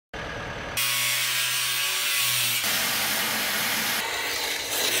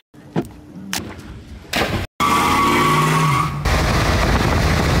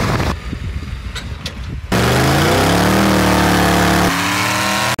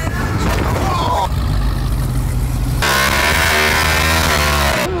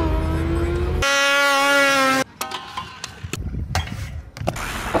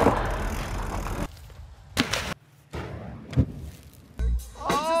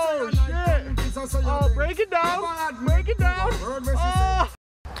Oh, break it down. Break it down. Oh.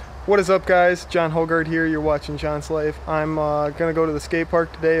 What is up, guys? John Hogard here. You're watching John's Life. I'm gonna go to the skate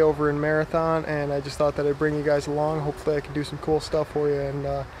park today over in Marathon, and I just thought that I'd bring you guys along. Hopefully I can do some cool stuff for you, and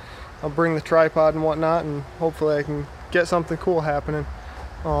I'll bring the tripod and whatnot, and hopefully I can get something cool happening.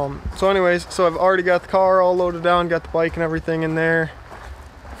 So anyways, so I've already got the car all loaded down, got the bike and everything in there.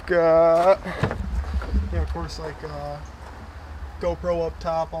 I've got, yeah, of course, like GoPro up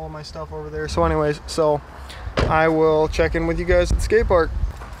top, all of my stuff over there. So anyways, so I will check in with you guys at the skate park.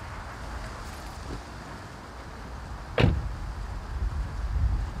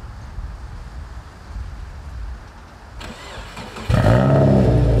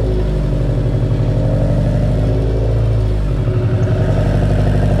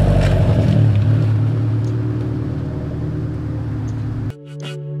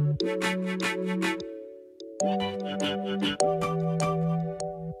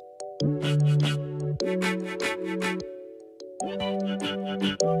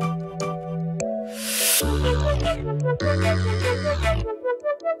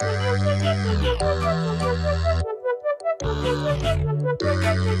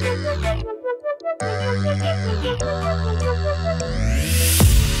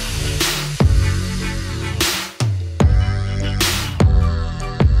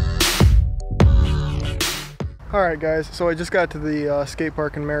 Alright guys, so I just got to the skate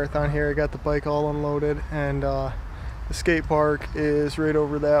park in Marathon here. I got the bike all unloaded, and the skate park is right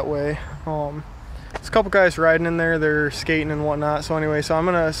over that way. There's a couple guys riding in there, they're skating and whatnot. So anyway, so I'm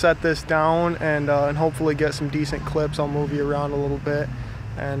gonna set this down and hopefully get some decent clips. I'll move you around a little bit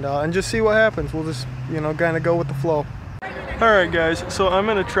and just see what happens. We'll just, you know, kind of go with the flow. Alright guys, so I'm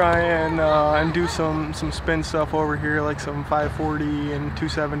gonna try and do some spin stuff over here, like some 540 and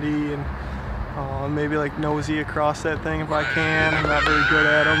 270 and maybe like nosy across that thing if I can. I'm not very good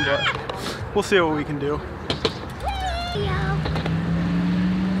at them, but we'll see what we can do.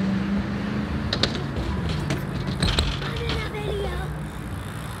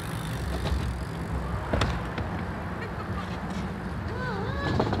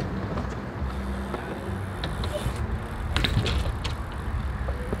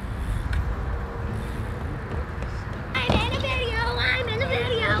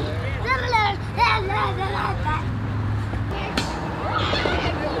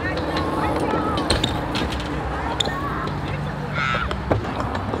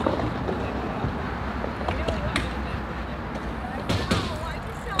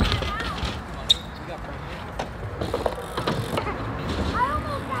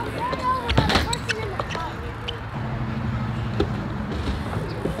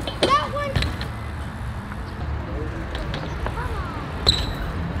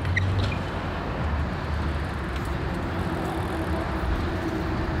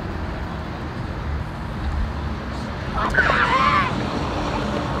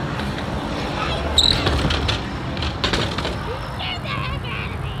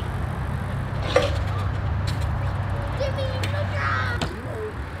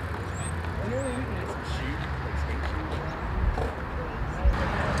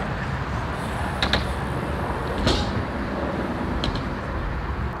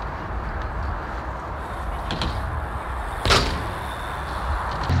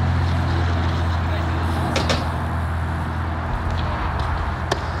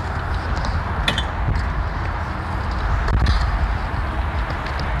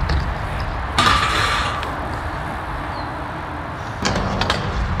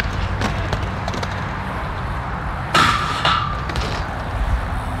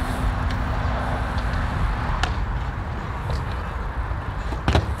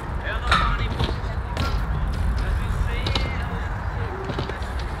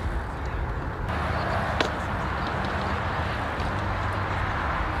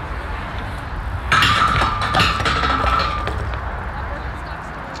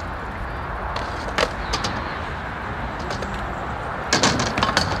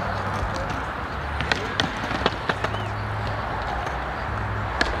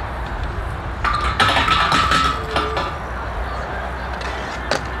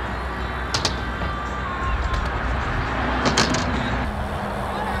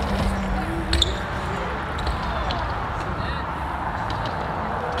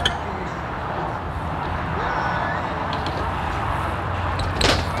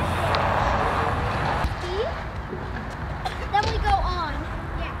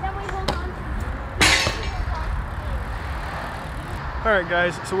 Alright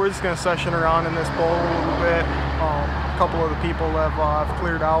guys, so we're just going to session around in this bowl a little bit. A couple of the people have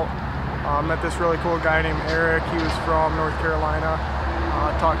cleared out. Met this really cool guy named Eric. He was from North Carolina.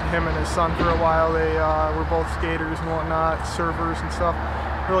 talked to him and his son for a while. They were both skaters and whatnot, surfers and stuff.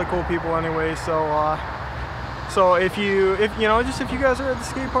 Really cool people anyway. So if you guys are at the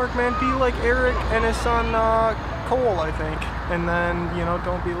skate park, man, be like Eric and his son Cole, I think. And then, you know,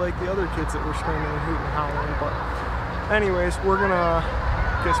 don't be like the other kids that were screaming and hooting and howling. But anyways, we're gonna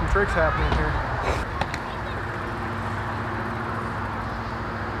get some tricks happening here.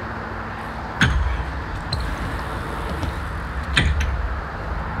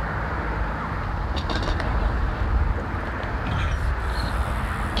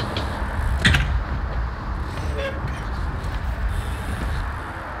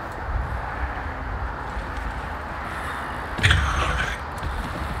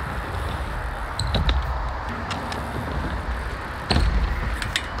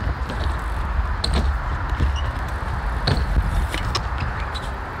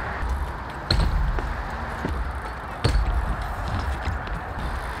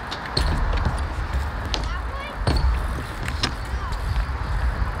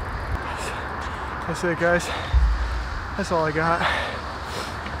 That's it, guys. That's all I got.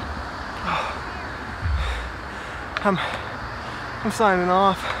 I'm signing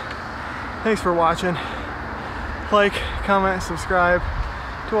off. Thanks for watching. Like, comment, subscribe,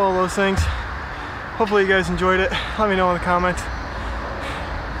 do all those things. Hopefully you guys enjoyed it. Let me know in the comments.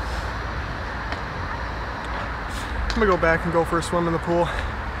 I'm gonna go back and go for a swim in the pool.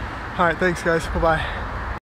 Alright, thanks guys. Bye-bye.